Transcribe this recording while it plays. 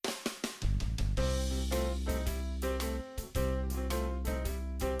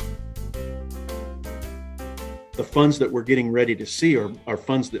the funds that we're getting ready to see are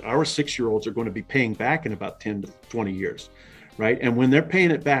funds that our 6-year-olds are going to be paying back in about 10 to 20 years. Right. And when they're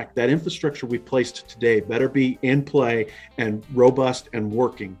paying it back, that infrastructure we placed today better be in play and robust and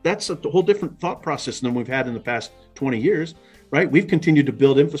working. That's a whole different thought process than we've had in the past 20 years. Right. We've continued to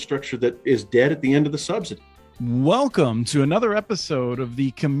build infrastructure that is dead at the end of the subsidy. Welcome to another episode of the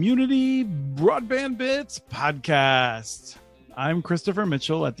Community Broadband Bits podcast. I'm Christopher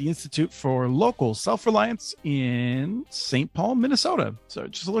Mitchell at the Institute for Local Self-Reliance in St. Paul, Minnesota. So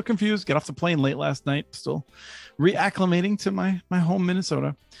just a little confused, got off the plane late last night, still reacclimating to my home,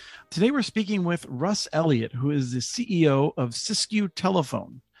 Minnesota. Today we're speaking with Russ Elliott, who is the CEO of Siskiyou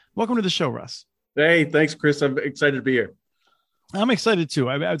Telephone. Welcome to the show, Russ. Hey, thanks, Chris. I'm excited to be here. I'm excited too.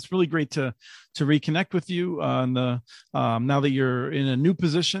 It's really great to reconnect with you on the now that you're in a new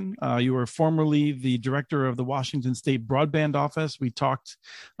position. You were formerly the director of the Washington State Broadband Office. We talked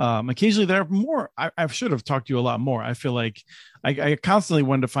occasionally there more. I should have talked to you a lot more. I feel like I constantly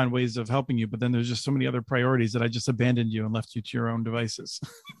wanted to find ways of helping you, but then there's just so many other priorities that I just abandoned you and left you to your own devices.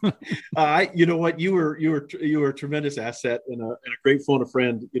 You know what? You were a tremendous asset and a great phone a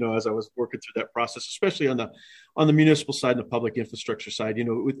friend. You know, as I was working through that process, especially on the municipal side and the public infrastructure side. You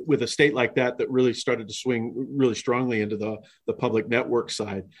know, with a state like that really started to swing really strongly into the public network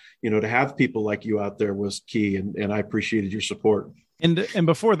side. You know, to have people like you out there was key, and I appreciated your support. And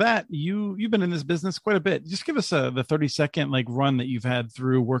before that, you've been in this business quite a bit. Just give us the 30-second run that you've had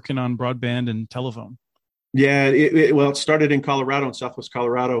through working on broadband and telephone. Yeah, it started in Colorado, in Southwest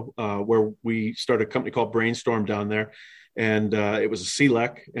Colorado, where we started a company called Brainstorm down there, and it was a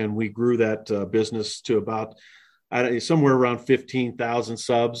CLEC, and we grew that business to about somewhere around 15,000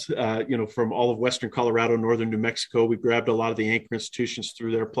 subs, from all of Western Colorado, Northern New Mexico. We grabbed a lot of the anchor institutions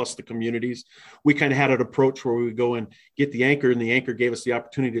through there, plus the communities. We kind of had an approach where we would go and get the anchor, and the anchor gave us the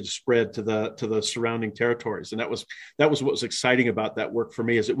opportunity to spread to the surrounding territories. And that was what was exciting about that work for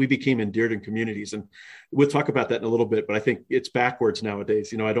me, is that we became endeared in communities. And we'll talk about that in a little bit, but I think it's backwards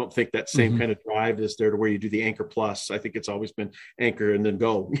nowadays. You know, I don't think that same kind of drive is there to where you do the anchor plus. I think it's always been anchor and then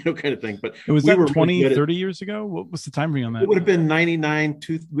go, kind of thing. But it was that 20, 30 years ago? What was the time frame on that? It would have been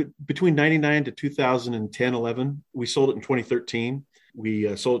between 99 to 2010, 11. We sold it in 2013.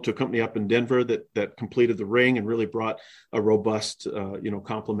 We sold it to a company up in Denver that completed the ring and really brought a robust,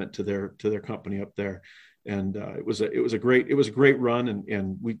 complement to their company up there. And it was a great run,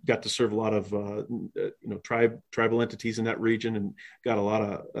 and we got to serve a lot of tribal entities in that region, and got a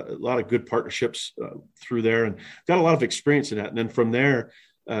lot of good partnerships through there, and got a lot of experience in that. And then from there,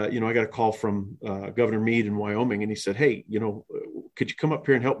 I got a call from Governor Meade in Wyoming, and he said, "Hey, could you come up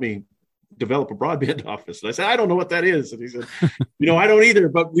here and help me develop a broadband office?" And I said, "I don't know what that is." And he said, "I don't either,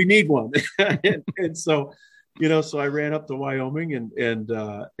 but we need one." and so, so I ran up to Wyoming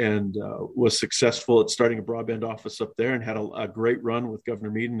and was successful at starting a broadband office up there, and had a great run with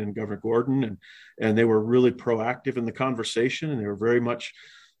Governor Meade and Governor Gordon, and they were really proactive in the conversation, and they were very much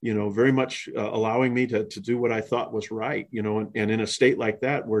allowing me to do what I thought was right, and in a state like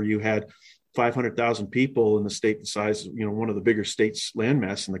that, where you had 500,000 people in the state the size, one of the bigger states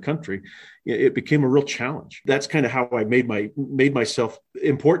landmass in the country, it became a real challenge. That's kind of how I made myself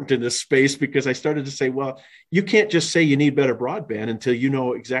important in this space, because I started to say, well, you can't just say you need better broadband until you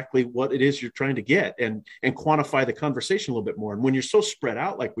know exactly what it is you're trying to get, and quantify the conversation a little bit more. And when you're so spread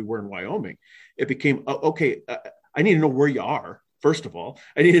out like we were in Wyoming, it became, I need to know where you are. First of all,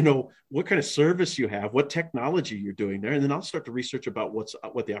 I need to know what kind of service you have, what technology you're doing there. And then I'll start to research about what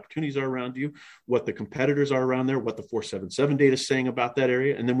the opportunities are around you, what the competitors are around there, what the 477 data is saying about that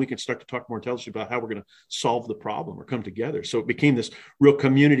area. And then we can start to talk more intelligently about how we're going to solve the problem or come together. So it became this real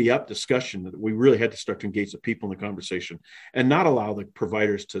community up discussion that we really had to start to engage the people in the conversation, and not allow the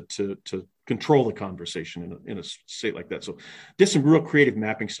providers to control the conversation in a state like that. So did some real creative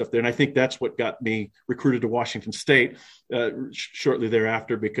mapping stuff there. And I think that's what got me recruited to Washington State shortly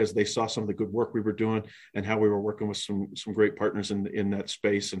thereafter, because they saw some of the good work we were doing and how we were working with some great partners in that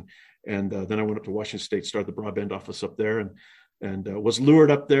space. And then I went up to Washington State, started the broadband office up there, and was lured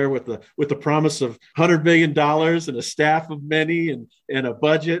up there with the promise of $100 million and a staff of many and a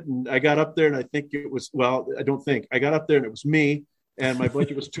budget. And I got up there, and I got up there and it was me. And my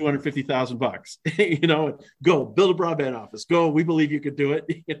budget was $250,000, go build a broadband office, go, we believe you could do it,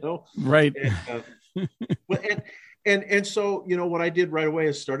 Right. And so, what I did right away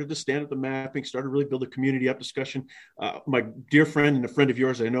is started to stand up the mapping, started to really build a community up discussion. My dear friend and a friend of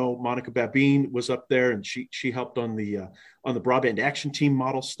yours, I know, Monica Babine, was up there, and she helped on the broadband action team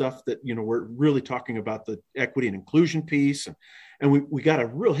model stuff that, we're really talking about the equity and inclusion piece. And we got a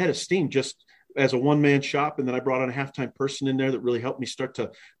real head of steam just as a one-man shop. And then I brought on a half-time person in there that really helped me start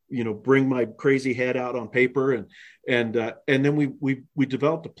to, bring my crazy head out on paper. And then we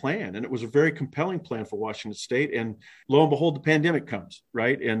developed a plan, and it was a very compelling plan for Washington State. And lo and behold, the pandemic comes,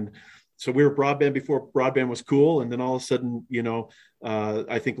 right? And so we were broadband before broadband was cool. And then all of a sudden,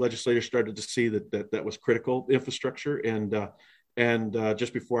 I think legislators started to see that was critical infrastructure. And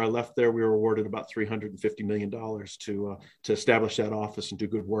just before I left there, we were awarded about $350 million to establish that office and do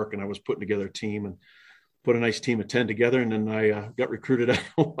good work. And I was putting together a team and put a nice team of 10 together. And then I got recruited out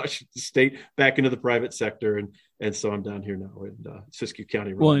of Washington State back into the private sector. And so I'm down here now in Siskiyou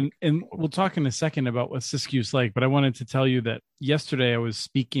County. Well, and we'll talk in a second about what Siskiyou's like, but I wanted to tell you that yesterday I was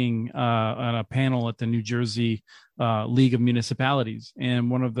speaking on a panel at the New Jersey League of Municipalities. And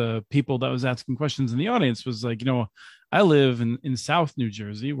one of the people that was asking questions in the audience was like, I live in South New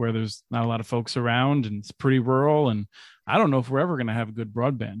Jersey, where there's not a lot of folks around and it's pretty rural. And I don't know if we're ever going to have a good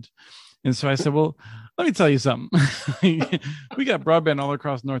broadband. And so I said, well, let me tell you something. We got broadband all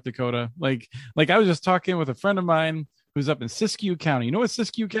across North Dakota. Like I was just talking with a friend of mine who's up in Siskiyou County. You know what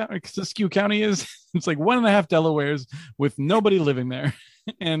Siskiyou County is? It's like 1.5 Delawares with nobody living there.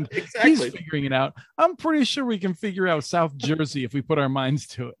 And exactly. He's figuring it out. I'm pretty sure we can figure out South Jersey if we put our minds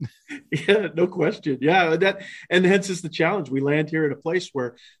to it. Yeah, no question. Yeah, and hence is the challenge. We land here at a place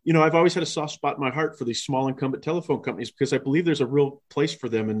where, I've always had a soft spot in my heart for these small incumbent telephone companies, because I believe there's a real place for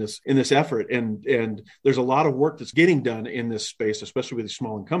them in this effort. And there's a lot of work that's getting done in this space, especially with these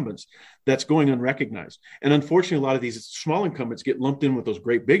small incumbents, that's going unrecognized. And unfortunately, a lot of these small incumbents get lumped in with those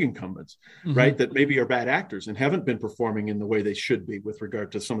great big incumbents, mm-hmm. right? That maybe are bad actors and haven't been performing in the way they should be with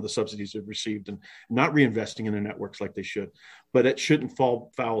regard to some of the subsidies they've received and not reinvesting in their networks like they should. But it shouldn't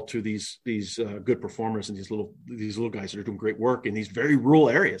fall foul to these good performers and these little guys that are doing great work in these very rural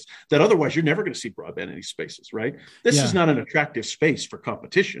areas that otherwise you're never going to see broadband in these spaces, right? This is not an attractive space for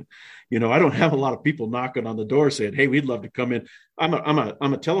competition. I don't have a lot of people knocking on the door saying, "Hey, we'd love to come in." I'm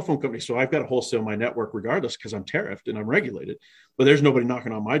a telephone company, so I've got to wholesale my network regardless because I'm tariffed and I'm regulated. But there's nobody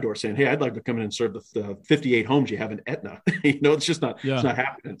knocking on my door saying, "Hey, I'd like to come in and serve the 58 homes you have in Etna." It's just not. Yeah. It's not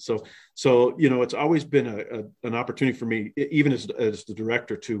happening. So it's always been an opportunity for me, even as the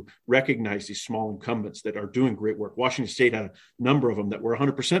director, to recognize these small incumbents that are doing great work. Washington State had a number of them that were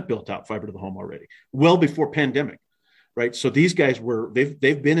 100% built out fiber to the home already, well before pandemic. Right. So these guys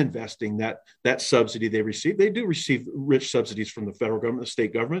they've been investing that subsidy they receive. They do receive rich subsidies from the federal government, the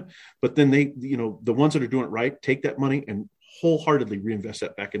state government, but then they, the ones that are doing it right, take that money and wholeheartedly reinvest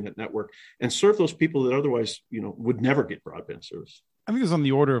that back in that network and serve those people that otherwise, would never get broadband service. I think it's on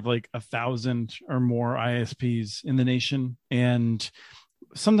the order of like 1,000 or more ISPs in the nation. And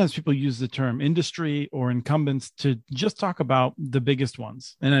sometimes people use the term industry or incumbents to just talk about the biggest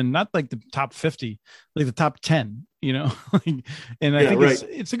ones, and then not like the top 50, like the top 10, and I think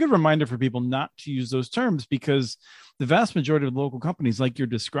it's a good reminder for people not to use those terms, because the vast majority of local companies, like you're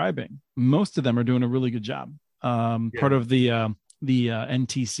describing, most of them are doing a really good job. Part of the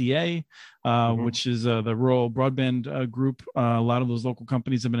NTCA, mm-hmm. which is the rural broadband group. A lot of those local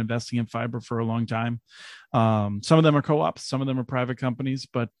companies have been investing in fiber for a long time. Some of them are co-ops, some of them are private companies,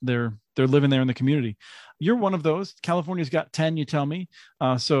 but they're living there in the community. You're one of those. California's got 10, you tell me.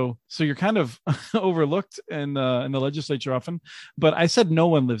 So you're kind of overlooked in the legislature often. But I said no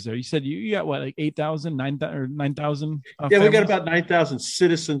one lives there. You said you got what, like 8,000, 9,000? Yeah, we've got about 9,000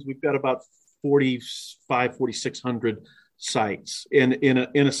 citizens. We've got about 4,600 sites in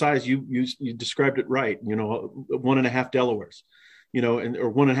a size you described it right. 1.5 Delawares,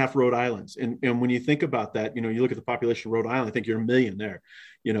 or 1.5 Rhode Islands. And when you think about that, you look at the population of Rhode Island, I think you're 1 million there.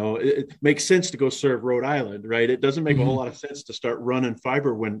 It makes sense to go serve Rhode Island, right? It doesn't make a whole lot of sense to start running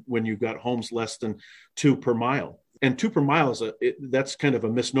fiber when you've got homes less than 2 per mile. And 2 per mile that's kind of a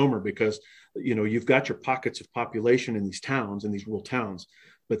misnomer, because you've got your pockets of population in these towns, in these rural towns,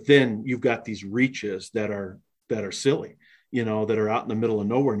 but then you've got these reaches that are silly, that are out in the middle of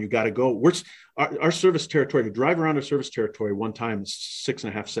nowhere, and you got to go. Our service territory, to drive around our service territory one time is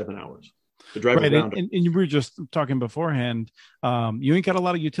 6.5, 7 hours to drive around. And you were just talking beforehand, you ain't got a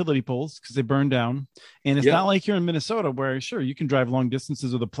lot of utility poles because they burn down. And it's not like you're in Minnesota where, sure, you can drive long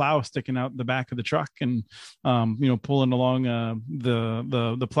distances with a plow sticking out the back of the truck and, pulling along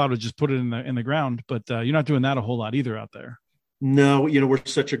the plow to just put it in the ground. But you're not doing that a whole lot either out there. No, we're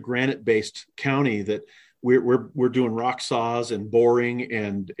such a granite-based county that we're doing rock saws and boring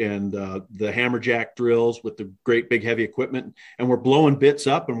and the hammerjack drills with the great big heavy equipment, and we're blowing bits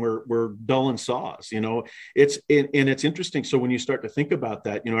up and we're dulling saws. It's interesting. So when you start to think about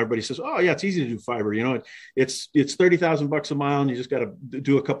that, everybody says, "Oh yeah, it's easy to do fiber." It's $30,000 a mile, and you just got to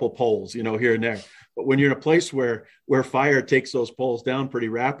do a couple of poles, here and there. But when you're in a place where fire takes those poles down pretty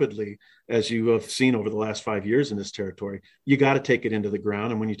rapidly, as you have seen over the last 5 years in this territory, you got to take it into the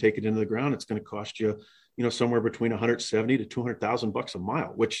ground. And when you take it into the ground, it's going to cost you, somewhere between 170 to 200,000 bucks a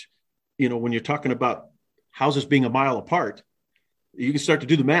mile, which, when you're talking about houses being a mile apart, you can start to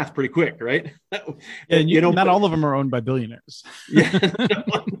do the math pretty quick, right? And not all of them are owned by billionaires. Yeah,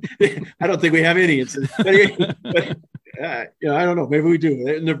 I don't think we have any. But I don't know. Maybe we do.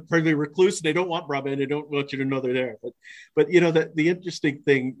 And they're pretty recluse. They don't want broadband. They don't want you to know they're there. But the interesting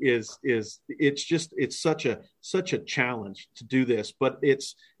thing is it's such a challenge to do this. But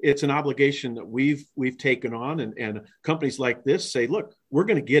it's an obligation that we've taken on, and companies like this say, look, we're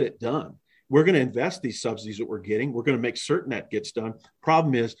going to get it done. We're going to invest these subsidies that we're getting. We're going to make certain that gets done.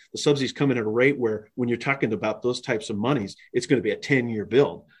 Problem is the subsidies come in at a rate where when you're talking about those types of monies, it's going to be a 10-year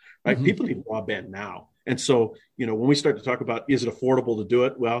build, right? Mm-hmm. People need broadband now. And so, when we start to talk about, is it affordable to do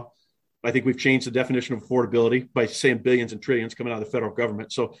it? Well, I think we've changed the definition of affordability by saying billions and trillions coming out of the federal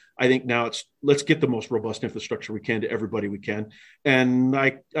government. So I think now let's get the most robust infrastructure we can to everybody we can. And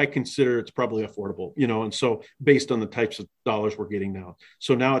I consider it's probably affordable, and so based on the types of dollars we're getting now.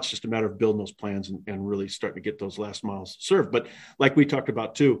 So now it's just a matter of building those plans and really starting to get those last miles served. But like we talked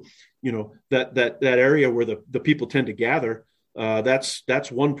about too, that area where the people tend to gather,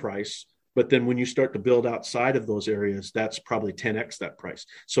 that's one price. But then when you start to build outside of those areas, that's probably 10x that price.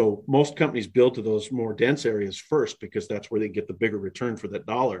 So most companies build to those more dense areas first because that's where they get the bigger return for that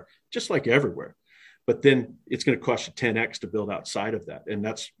dollar, just like everywhere. But then it's going to cost you 10x to build outside of that. And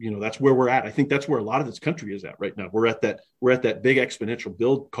that's where we're at. I think that's where a lot of this country is at right now. We're at that big exponential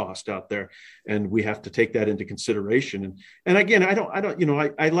build cost out there. And we have to take that into consideration. And again,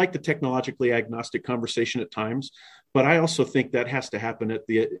 I like the technologically agnostic conversation at times, but I also think that has to happen at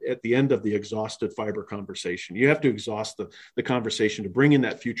the end of the exhausted fiber conversation. You have to exhaust the conversation to bring in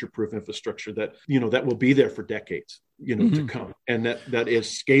that future-proof infrastructure that will be there for decades, mm-hmm. to come, and that is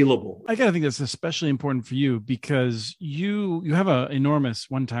scalable. I gotta think that's especially important for you because you have an enormous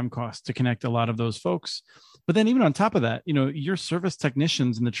one-time cost to connect a lot of those folks. But then even on top of that, your service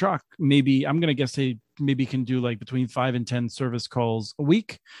technicians in the truck, maybe I'm going to guess they maybe can do like between 5 and 10 service calls a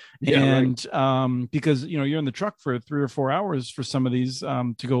week. Yeah, and right. Because, you're in the truck for 3 or 4 hours for some of these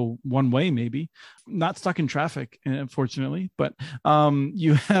to go one way, maybe not stuck in traffic, unfortunately, but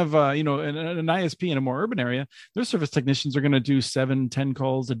you have, an ISP in a more urban area, their service technicians are going to do 7-10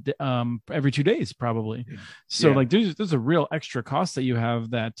 calls every 2 days, probably. Yeah. So like there's a real extra cost that you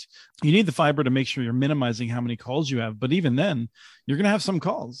have that you need the fiber to make sure you're minimizing how many calls you have. But even then you're going to have some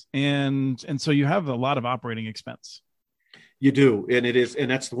calls. And so you have a lot of operating expense. You do.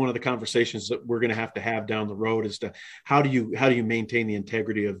 And that's one of the conversations that we're going to have down the road is to how do you maintain the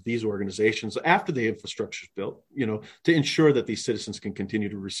integrity of these organizations after the infrastructure is built, to ensure that these citizens can continue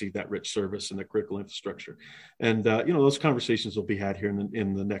to receive that rich service and the critical infrastructure. And, those conversations will be had here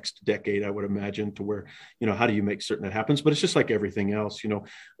in the next decade, I would imagine, to where, how do you make certain that happens? But it's just like everything else,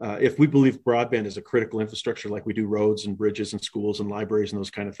 if we believe broadband is a critical infrastructure, like we do roads and bridges and schools and libraries and those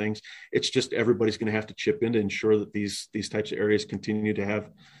kind of things, it's just everybody's going to have to chip in to ensure that these types of areas continue to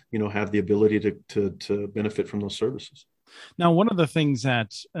have the ability to benefit from those services. Now, one of the things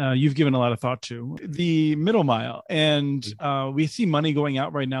that you've given a lot of thought to, the middle mile, and we see money going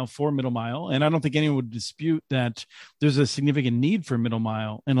out right now for middle mile. And I don't think anyone would dispute that there's a significant need for middle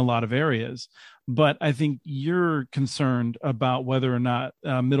mile in a lot of areas. But I think you're concerned about whether or not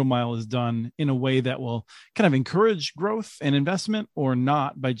middle mile is done in a way that will kind of encourage growth and investment or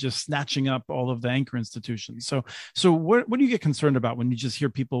not by just snatching up all of the anchor institutions. So what do you get concerned about when you just hear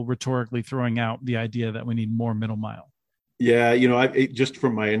people rhetorically throwing out the idea that we need more middle mile? Yeah, just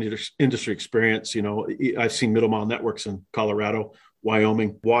from my industry experience, I've seen middle mile networks in Colorado,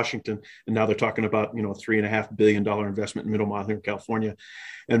 Wyoming, Washington, and now they're talking about, $3.5 billion investment in middle mile here in California.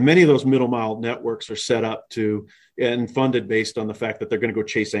 And many of those middle mile networks are set up to and funded based on the fact that they're going to go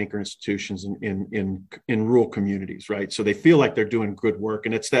chase anchor institutions in rural communities, right? So they feel like they're doing good work,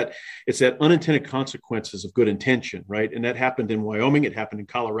 and it's that unintended consequences of good intention, right? And that happened in Wyoming, it happened in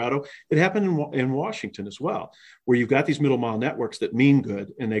Colorado, it happened in Washington as well, where you've got these middle mile networks that mean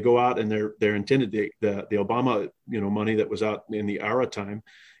good, and they go out and they're intended the Obama money that was out in the ARA time.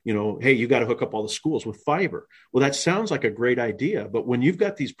 Hey, you got to hook up all the schools with fiber. Well, that sounds like a great idea, but when you've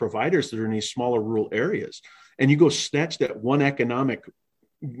got these providers that are in these smaller rural areas, and you go snatch that one economic,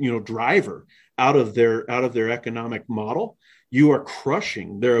 driver out of their economic model, you are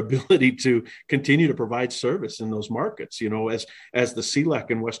crushing their ability to continue to provide service in those markets. As the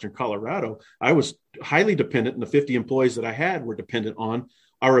CLEC in Western Colorado, I was highly dependent, and the 50 employees that I had were dependent on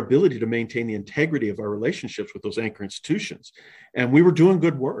our ability to maintain the integrity of our relationships with those anchor institutions. And we were doing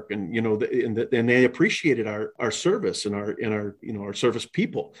good work, and and they appreciated our service and our service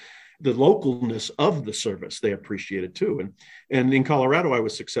people. The localness of the service they appreciated too. And in Colorado, I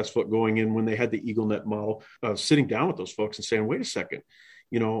was successful at going in when they had the EagleNet model, sitting down with those folks and saying, wait a second,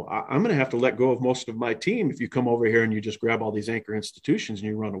 I'm going to have to let go of most of my team if you come over here and you just grab all these anchor institutions and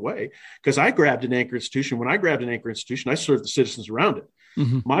you run away. Because I grabbed an anchor institution. When I grabbed an anchor institution, I served the citizens around it.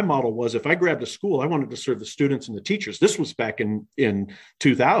 Mm-hmm. My model was, if I grabbed a school, I wanted to serve the students and the teachers. This was back in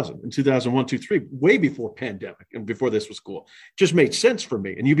 2000, in 2001, 2003, way before pandemic and before this was cool. It just made sense for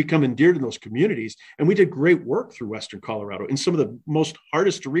me. And you become endeared in those communities. And we did great work through Western Colorado in some of the most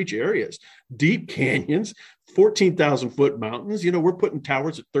hardest to reach areas, deep canyons, 14,000 foot mountains. We're putting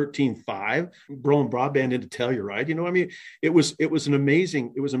towers at 13.5, rolling broadband into Telluride. It was an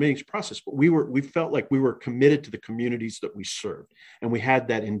amazing process, but we felt like we were committed to the communities that we served, and we had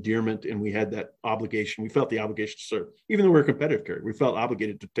that endearment and we had that obligation. We felt the obligation to serve, even though we're a competitive carrier. We felt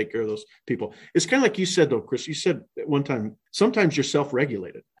obligated to take care of those people. It's kind of like you said, though, Chris. You said at one time, sometimes you're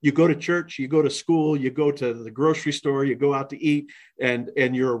self-regulated. You go to church, you go to school, you go to the grocery store, you go out to eat, and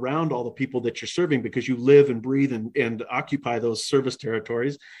you're around all the people that you're serving because you live and breathe and occupy those service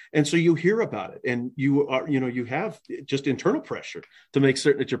territories. And so you hear about it, and you have just internal pressure to make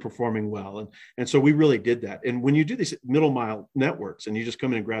certain that you're performing well. And so we really did that. And when you do these middle mile networks and you just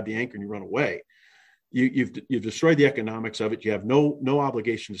come in and grab the anchor and you run away, you've destroyed the economics of it. You have no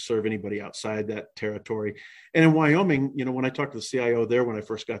obligation to serve anybody outside that territory. And in Wyoming, when I talked to the CIO there, when I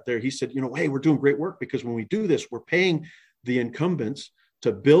first got there, he said, hey, we're doing great work because when we do this, we're paying the incumbents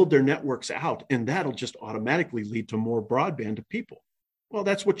to build their networks out, and that'll just automatically lead to more broadband to people. Well,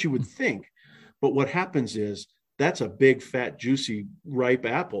 that's what you would think. But what happens is that's a big, fat, juicy, ripe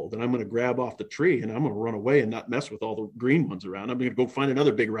apple that I'm going to grab off the tree, and I'm going to run away and not mess with all the green ones around. I'm going to go find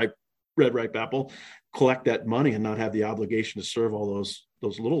another big, ripe apple, collect that money, and not have the obligation to serve all those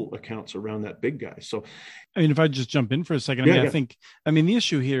little accounts around that big guy. So, if I just jump in for a second, I think the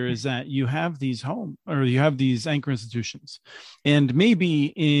issue here is that you have these anchor institutions, and maybe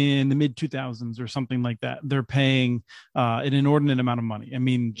in the mid 2000s or something like that, they're paying an inordinate amount of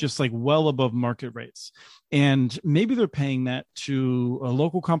money. Just like well above market rates. And maybe they're paying that to a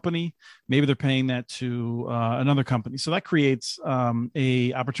local company. Maybe they're paying that to another company. So that creates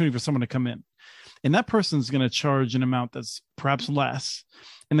a opportunity for someone to come in. And that person's going to charge an amount that's perhaps less.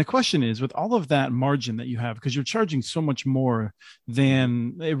 And the question is, with all of that margin that you have, because you're charging so much more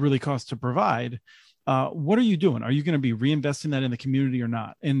than it really costs to provide, what are you doing? Are you going to be reinvesting that in the community or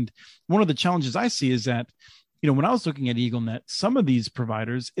not? And one of the challenges I see is that, when I was looking at EagleNet, some of these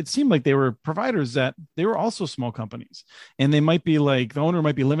providers, it seemed like they were providers that they were also small companies, and they might be like, the owner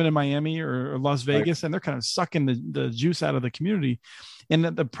might be living in Miami or Las Vegas, right, and they're kind of sucking the juice out of the community. And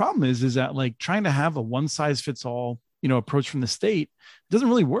the problem is that like trying to have a one size fits all, approach from the state doesn't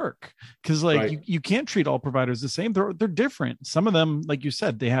really work, because right, you can't treat all providers the same. They're different. Some of them, like you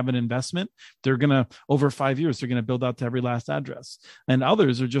said, they have an investment. They're going to, over 5 years, they're going to build out to every last address. And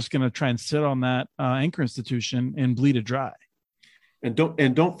others are just going to try and sit on that anchor institution and bleed it dry. And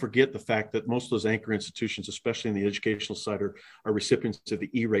don't forget the fact that most of those anchor institutions, especially in the educational side, are recipients of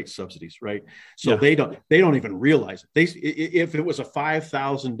the E-rate subsidies, right? So yeah, they don't even realize it. If it was a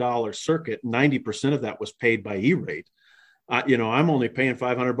 $5,000 circuit, 90% of that was paid by E-rate. I'm only paying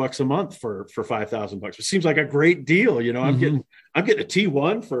 $500 a month for $5,000. It seems like a great deal. I'm getting a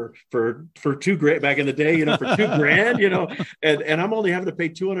T1 for $2,000 back in the day, for $2,000, and I'm only having to pay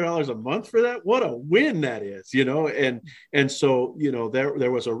 $200 a month for that. What a win that is, and so,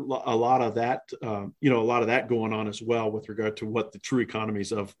 there was a lot of that, a lot of that going on as well with regard to what the true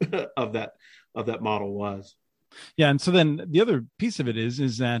economies of that model was. Yeah. And so then the other piece of it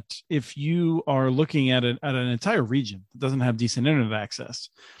is that if you are looking at an entire region that doesn't have decent internet access,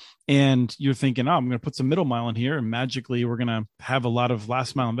 and you're thinking, I'm going to put some middle mile in here and magically we're going to have a lot of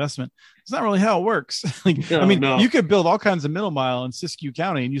last mile investment, it's not really how it works. You could build all kinds of middle mile in Siskiyou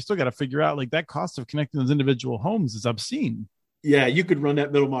County, and you still got to figure out that cost of connecting those individual homes is obscene. Yeah, you could run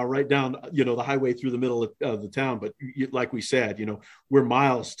that middle mile right down, the highway through the middle of the town. But like we said, we're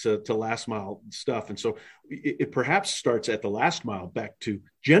miles to last mile stuff. And so it perhaps starts at the last mile back to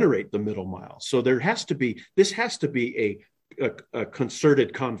generate the middle mile. So this has to be a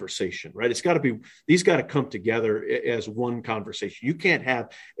concerted conversation, right? These got to come together as one conversation. You can't have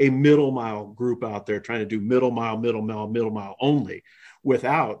a middle mile group out there trying to do middle mile only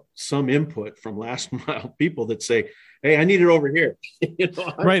without some input from last mile people that say, hey, I need it over here.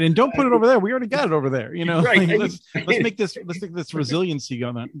 Right. And don't put it over there. We already got it over there. Right. Like, let's make this resiliency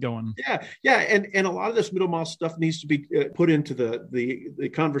going. Yeah. And a lot of this middle mile stuff needs to be put into the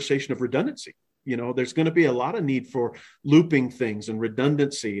conversation of redundancy. There's going to be a lot of need for looping things and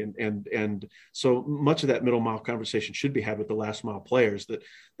redundancy. And so much of that middle mile conversation should be had with the last mile players, that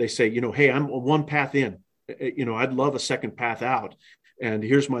they say, hey, I'm one path in, I'd love a second path out. And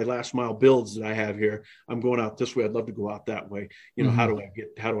here's my last mile builds that I have here. I'm going out this way. I'd love to go out that way. How do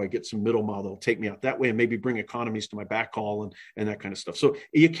I get some middle mile that'll take me out that way and maybe bring economies to my backhaul and that kind of stuff. So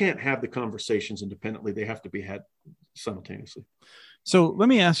you can't have the conversations independently. They have to be had simultaneously. So let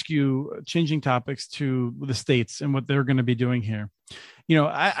me ask you, changing topics to the states and what they're going to be doing here.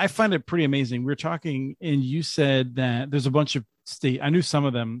 I find it pretty amazing. We're talking, and you said that there's a bunch of I knew some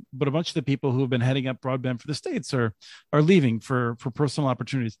of them, but a bunch of the people who have been heading up broadband for the states are leaving for personal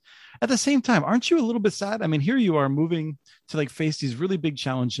opportunities. At the same time, aren't you a little bit sad? I mean, here you are moving to face these really big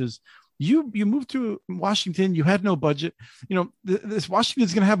challenges. You moved to Washington. You had no budget. This Washington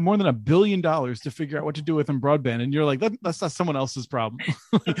is going to have more than $1 billion to figure out what to do with in broadband, and you're like, that's not someone else's problem.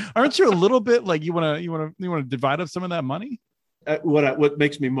 Aren't you a little bit like you want to divide up some of that money? What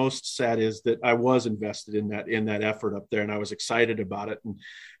makes me most sad is that I was invested in that effort up there, and I was excited about it.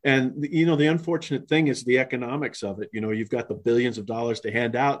 And the unfortunate thing is the economics of it. You've got the billions of dollars to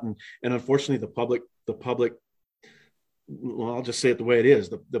hand out, and unfortunately the public. Well, I'll just say it the way it is.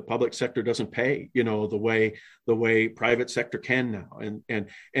 The public sector doesn't pay, the way private sector can now. And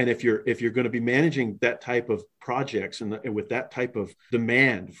if you're going to be managing that type of projects and with that type of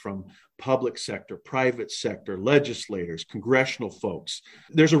demand from public sector, private sector, legislators, congressional folks,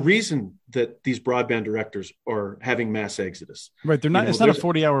 there's a reason that these broadband directors are having mass exodus. Right. They're not. It's not a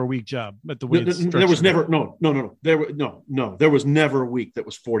 40-hour week job. But the way there was never there was never a week that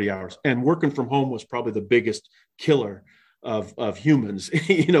was 40 hours. And working from home was probably the biggest killer of humans,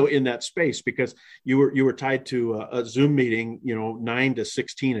 in that space, because you were tied to a Zoom meeting, 9 to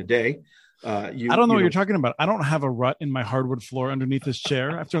 16 a day. I don't know what you're talking about. I don't have a rut in my hardwood floor underneath this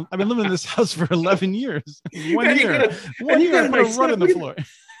chair. I've been living in this house for 11 years. One year I put a rut in the floor.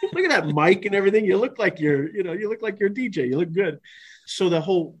 Look at that mic and everything. You look like you're a DJ. You look good. So the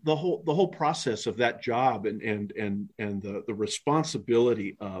whole process of that job and the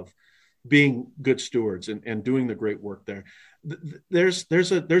responsibility of being good stewards and doing the great work there. There's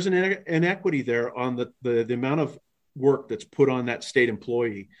an inequity there on the amount of work that's put on that state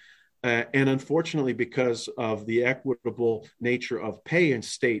employee. And unfortunately, because of the equitable nature of pay in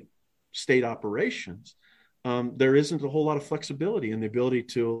state operations, there isn't a whole lot of flexibility in the ability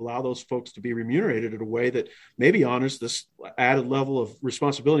to allow those folks to be remunerated in a way that maybe honors this added level of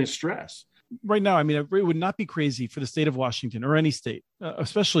responsibility and stress. Right now, it would not be crazy for the state of Washington or any state,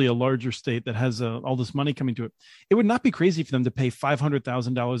 especially a larger state that has all this money coming to it. It would not be crazy for them to pay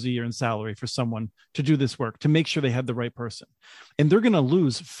 $500,000 a year in salary for someone to do this work, to make sure they have the right person. And they're going to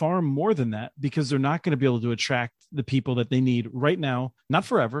lose far more than that because they're not going to be able to attract the people that they need right now, not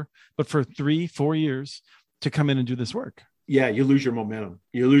forever, but for 3-4 years to come in and do this work. Yeah, you lose your momentum.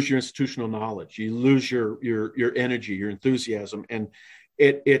 You lose your institutional knowledge. You lose your energy, your enthusiasm. And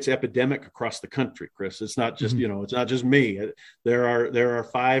it's epidemic across the country, Chris. It's not just, it's not just me. There are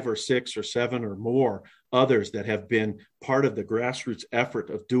 5 or 6 or 7 or more others that have been part of the grassroots effort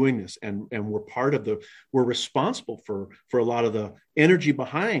of doing this. And we're responsible for a lot of the energy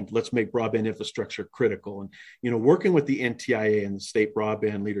behind let's make broadband infrastructure critical. And, working with the NTIA and the State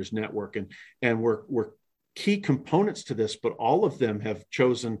Broadband Leaders Network, and we're key components to this, but all of them have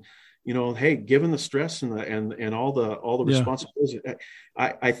chosen, hey, given the stress and all the responsibilities,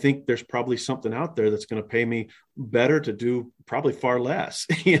 I think there's probably something out there that's going to pay me better to do probably far less,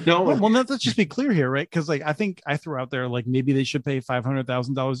 Well, let's just be clear here, right? Because I think I threw out there, maybe they should pay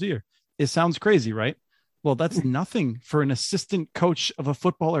 $500,000 a year. It sounds crazy, right? Well, that's nothing for an assistant coach of a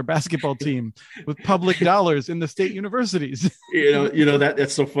football or basketball team with public dollars in the state universities.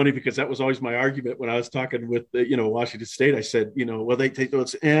 That's so funny, because that was always my argument when I was talking with Washington State. I said, well,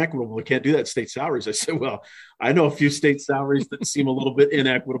 it's inequitable. We can't do that state salaries. I said, well, I know a few state salaries that seem a little bit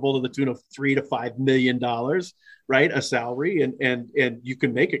inequitable, to the tune of $3 to $5 million, right? A salary, and you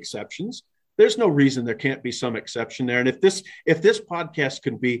can make exceptions. There's no reason there can't be some exception there. And if this podcast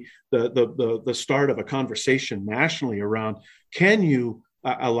can be the start of a conversation nationally around, can you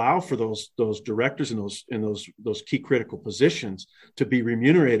allow for those directors in those key critical positions to be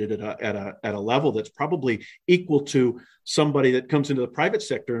remunerated at a level that's probably equal to somebody that comes into the private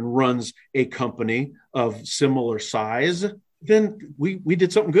sector and runs a company of similar size, then we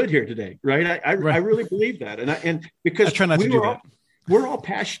did something good here today, right? I really believe that, and because I try not to do that. We're all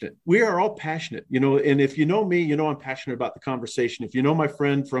passionate. We are all passionate, and if you know me, I'm passionate about the conversation. If you know my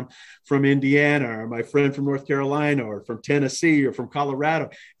friend from Indiana, or my friend from North Carolina, or from Tennessee, or from Colorado,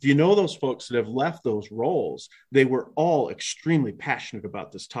 if you know those folks that have left those roles, they were all extremely passionate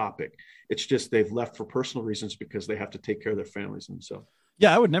about this topic. It's just they've left for personal reasons because they have to take care of their families and themselves.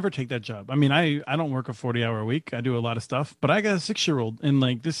 Yeah, I would never take that job. I mean, I don't work a 40-hour week. I do a lot of stuff, but I got a 6-year-old,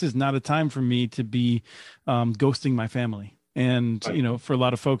 and this is not a time for me to be ghosting my family. And, for a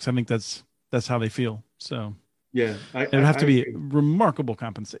lot of folks, I think that's how they feel. So yeah, it would have to be remarkable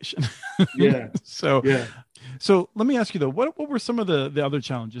compensation. Yeah. So let me ask you though, what were some of the other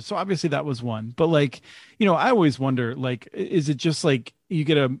challenges? So obviously that was one, but I always wonder, is it just you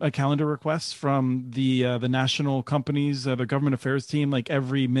get a calendar request from the national companies, the government affairs team,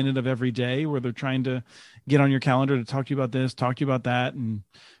 every minute of every day where they're trying to get on your calendar to talk to you about this, talk to you about that. And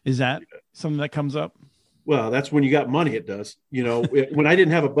is that something that comes up? Well, that's when you got money. It does. When I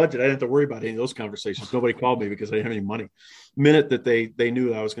didn't have a budget, I didn't have to worry about any of those conversations. Nobody called me because I didn't have any money. The minute that they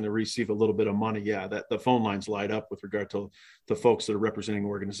knew I was going to receive a little bit of money, that the phone lines light up with regard to the folks that are representing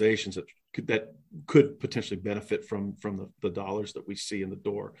organizations that could potentially benefit from the dollars that we see in the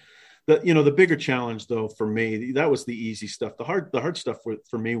door. The bigger challenge, though, for me, that was the easy stuff. The hard stuff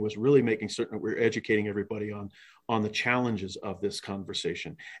for me was really making certain that we're educating everybody on the challenges of this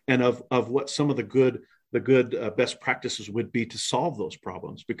conversation and of what some of the good best practices would be to solve those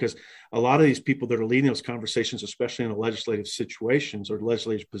problems, because a lot of these people that are leading those conversations, especially in legislative situations or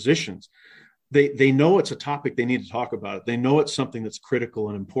legislative positions, they know it's a topic they need to talk about it. They know it's something that's critical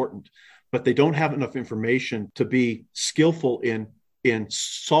and important, but they don't have enough information to be skillful in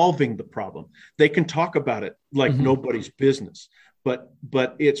solving the problem. They can talk about it like nobody's business, but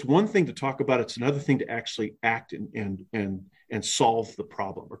it's one thing to talk about it. It's another thing to actually act and solve the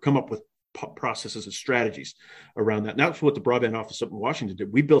problem or come up with processes and strategies around that. And that's what the Broadband Office up in Washington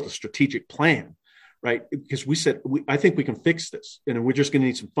did. We built a strategic plan, right? Because we said, I think we can fix this, and we're just going to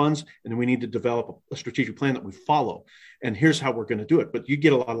need some funds, and then we need to develop a strategic plan that we follow. And here's how we're going to do it. But you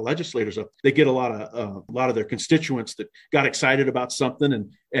get a lot of legislators up; they get a lot of their constituents that got excited about something,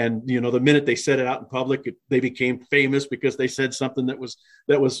 and the minute they said it out in public, they became famous because they said something that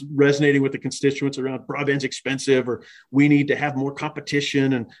was resonating with the constituents around broadband's expensive, or we need to have more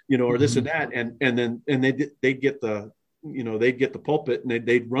competition, and or this and that, and then they'd get the pulpit and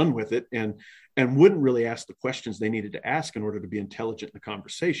they'd run with it and wouldn't really ask the questions they needed to ask in order to be intelligent in the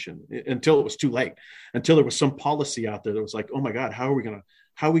conversation until it was too late, until there was some policy out there that was like, oh my God, how are we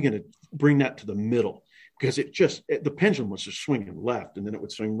going to bring that to the middle? Because the pendulum was just swinging left, and then it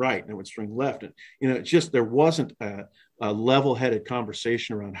would swing right, and it would swing left. And, there wasn't a level-headed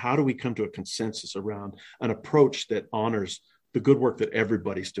conversation around how do we come to a consensus around an approach that honors the good work that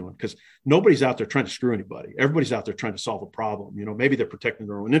everybody's doing, because nobody's out there trying to screw anybody. Everybody's out there trying to solve a problem. Maybe they're protecting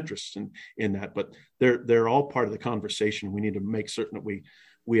their own interests in that, but they're all part of the conversation. We need to make certain that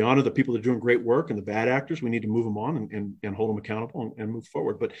we honor the people that are doing great work, and the bad actors, we need to move them on and hold them accountable and move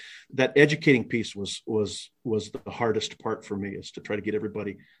forward. But that educating piece was the hardest part for me, is to try to get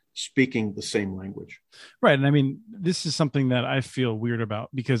everybody speaking the same language. Right. And I mean, this is something that I feel weird about,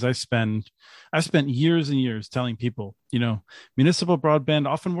 because I've spent years and years telling people, municipal broadband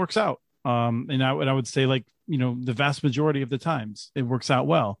often works out. And I would say, the vast majority of the times it works out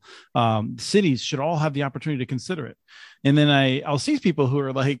well. Cities should all have the opportunity to consider it. And then I'll see people who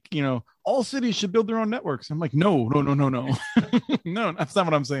are like, all cities should build their own networks. I'm like, no, no, that's not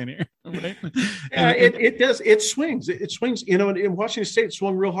what I'm saying here. Right? Yeah, it does. It swings. It swings. In Washington State, it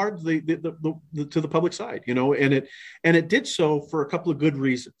swung real hard to the public side. And it did so for a couple of good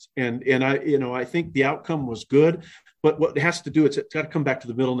reasons. And I think the outcome was good. But what it has to do, it's got to come back to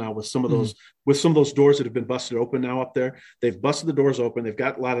the middle now with some of those doors that have been busted open now up there. They've busted the doors open. They've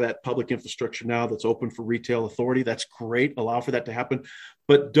got a lot of that public infrastructure now that's open for retail authority. That's great. Allow for that to happen,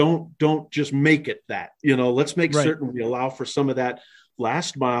 but don't just make it that. Let's make certain we allow for some of that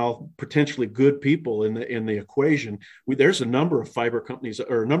last mile, potentially good people in the equation. There's a number of fiber companies,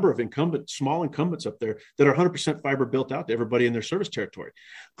 or a number of small incumbents up there that are 100% fiber built out to everybody in their service territory.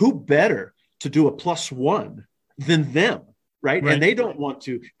 Who better to do a plus-one than them, right? And they don't want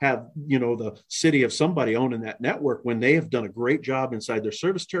to have, the city of somebody owning that network when they have done a great job inside their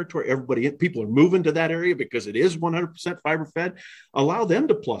service territory. People are moving to that area because it is 100% fiber fed. Allow them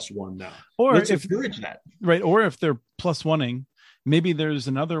to plus-one now. Or let's encourage that. Right. Or if they're plus-oneing maybe there's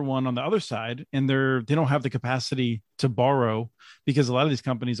another one on the other side, and they don't have the capacity to borrow because a lot of these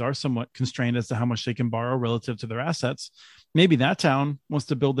companies are somewhat constrained as to how much they can borrow relative to their assets. Maybe that town wants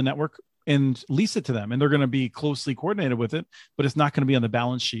to build the network and lease it to them, and they're going to be closely coordinated with it, but it's not going to be on the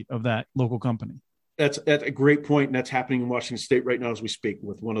balance sheet of that local company. That's a great point, and that's happening in Washington State right now as we speak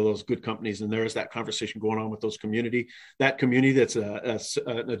with one of those good companies. And there is that conversation going on with that community that's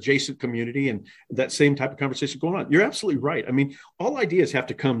an adjacent community, and that same type of conversation going on. You're absolutely right. I mean, all ideas have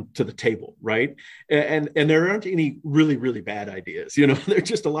to come to the table, right? And there aren't any really, really bad ideas. You know, there's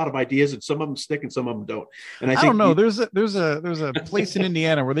just a lot of ideas, and some of them stick and some of them don't. And I don't know. There's a place in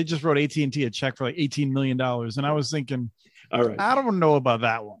Indiana where they just wrote AT&T a check for like $18 million, and I was thinking, all right, I don't know about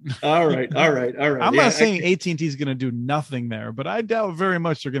that one. All right. I'm not saying AT&T is going to do nothing there, but I doubt very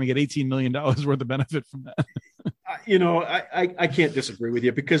much they're going to get $18 million worth of benefit from that. You know, I can't disagree with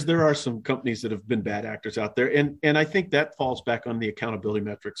you, because there are some companies that have been bad actors out there. And I think that falls back on the accountability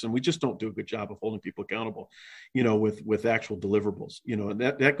metrics. And we just don't do a good job of holding people accountable, you know, with actual deliverables, you know, and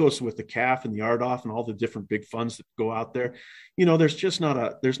that goes with the CAF and the RDOF and all the different big funds that go out there. You know, there's not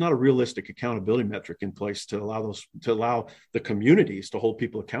a realistic accountability metric in place to allow the communities to hold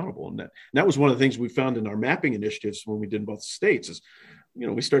people accountable. And that was one of the things we found in our mapping initiatives when we did in both states is, you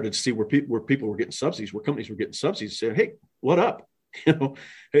know, we started to see where people were getting subsidies, where companies were getting subsidies, saying, hey, what up? You know,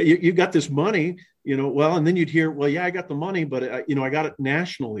 you got this money, you know, well, and then you'd hear, well, yeah, I got the money, but I got it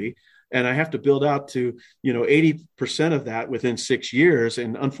nationally, and I have to build out to, you know, 80% of that within 6 years.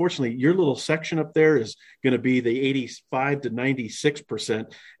 And unfortunately, your little section up there is going to be the 85 to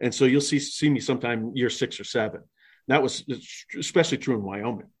 96%. And so you'll see me sometime year 6 or 7. That was especially true in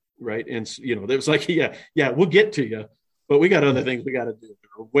Wyoming. Right. And, you know, there was like, yeah, we'll get to you, but we got other things we got to do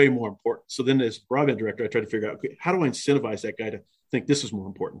that are way more important. So then as broadband director, I tried to figure out, okay, how do I incentivize that guy to think this is more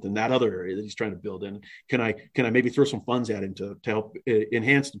important than that other area that he's trying to build in? Can I maybe throw some funds at him to help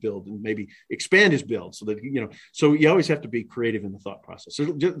enhance the build and maybe expand his build so that, you know, so you always have to be creative in the thought process.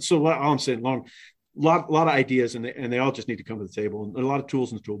 So all I'm saying, lot of ideas, and they all just need to come to the table, and a lot of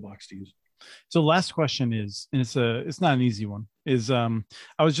tools in the toolbox to use. So last question is, and it's not an easy one, is I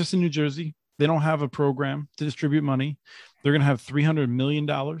was just in New Jersey. They don't have a program to distribute money. They're going to have $300 million.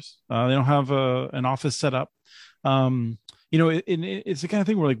 They don't have an office set up. You know, it's the kind of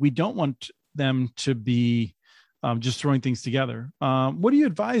thing where like, we don't want them to be just throwing things together. What do you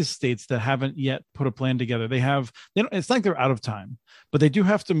advise states that haven't yet put a plan together? It's like they're out of time, but they do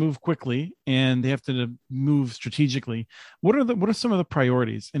have to move quickly, and they have to move strategically. What are some of the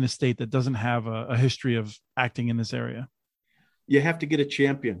priorities in a state that doesn't have a history of acting in this area? You have to get a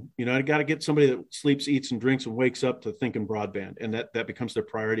champion. You know, I got to get somebody that sleeps, eats, and drinks and wakes up to thinking broadband, and that becomes their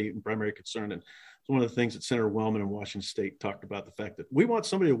priority and primary concern. And it's one of the things that Senator Wellman in Washington State talked about, the fact that we want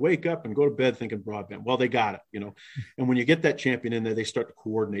somebody to wake up and go to bed thinking broadband. Well, they got it, you know. And when you get that champion in there, they start to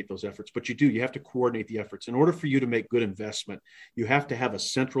coordinate those efforts. But you have to coordinate the efforts. In order for you to make good investment, you have to have a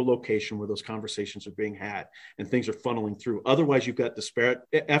central location where those conversations are being had and things are funneling through. Otherwise, you've got disparate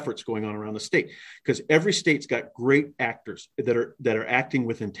efforts going on around the state, because every state's got great actors that are acting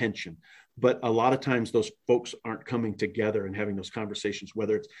with intention. But a lot of times those folks aren't coming together and having those conversations,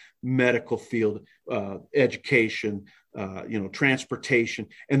 whether it's medical field, education, you know, transportation,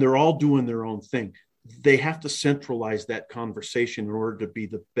 and they're all doing their own thing. They have to centralize that conversation in order to be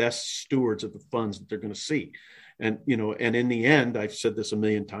the best stewards of the funds that they're going to see. And, you know, and in the end, I've said this a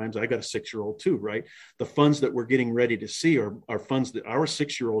million times, I got a 6-year-old too, right? The funds that we're getting ready to see are funds that our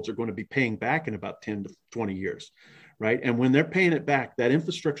 6-year-olds are going to be paying back in about 10 to 20 years. Right. And when they're paying it back, that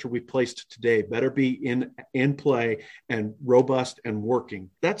infrastructure we placed today better be in play and robust and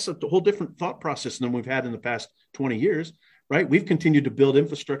working. That's a whole different thought process than we've had in the past 20 years. Right. We've continued to build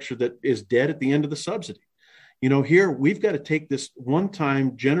infrastructure that is dead at the end of the subsidy. You know, here we've got to take this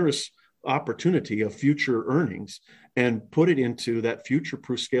one-time generous opportunity of future earnings and put it into that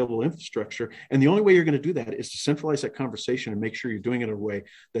future-proof scalable infrastructure. And the only way you're going to do that is to centralize that conversation and make sure you're doing it in a way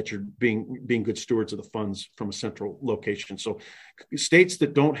that you're being good stewards of the funds from a central location. So states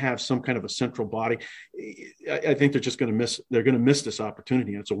that don't have some kind of a central body, I think they're going to miss this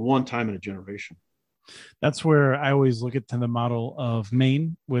opportunity. And it's a one time in a generation. That's where I always look at the model of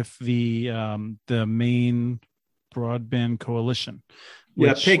Maine with the Maine Broadband Coalition.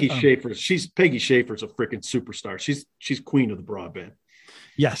 Which, Peggy Schaefer. Peggy Schaefer's a freaking superstar. She's queen of the broadband.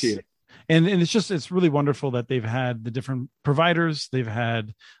 Yes. And it's really wonderful that they've had the different providers. They've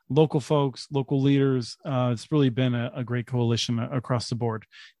had local folks, local leaders. It's really been a great coalition across the board.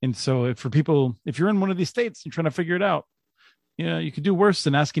 And so for people, if you're in one of these states and trying to figure it out, you know, you could do worse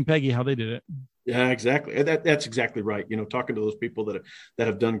than asking Peggy how they did it. Yeah, exactly. And that's exactly right. Talking to those people that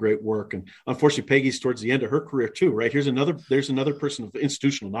have done great work, and unfortunately, Peggy's towards the end of her career too. Right? There's another person of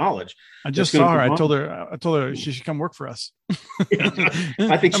institutional knowledge. I just saw her. I told her she should come work for us.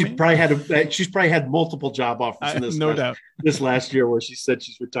 I think she's probably had multiple job offers in this last year where she said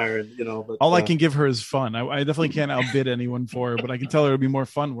she's retiring. But all I can give her is fun. I definitely can't outbid anyone for her, but I can tell her it'd be more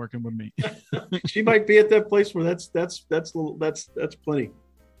fun working with me. She might be at that place where that's plenty.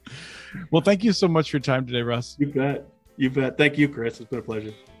 Well, thank you so much for your time today, Russ. You bet. Thank you, Chris. It's been a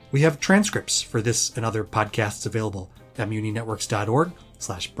pleasure. We have transcripts for this and other podcasts available at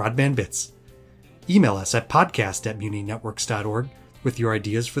muninetworks.org/broadbandbits. Email us at podcast@muninetworks.org with your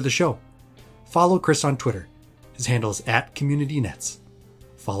ideas for the show. Follow Chris on Twitter. His handle is @CommunityNets.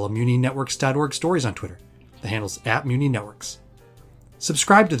 Follow muninetworks.org stories on Twitter. The handle's @muninetworks.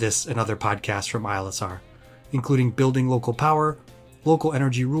 Subscribe to this and other podcasts from ILSR, including Building Local Power, Local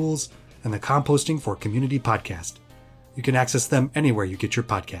Energy Rules, and the Composting for Community podcast. You can access them anywhere you get your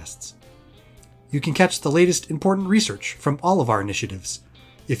podcasts. You can catch the latest important research from all of our initiatives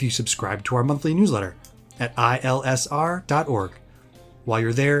if you subscribe to our monthly newsletter at ilsr.org. While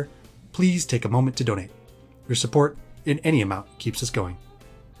you're there, please take a moment to donate. Your support in any amount keeps us going.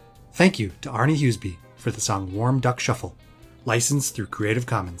 Thank you to Arnie Hughesby for the song Warm Duck Shuffle, licensed through Creative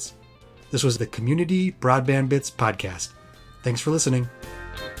Commons. This was the Community Broadband Bits podcast. Thanks for listening.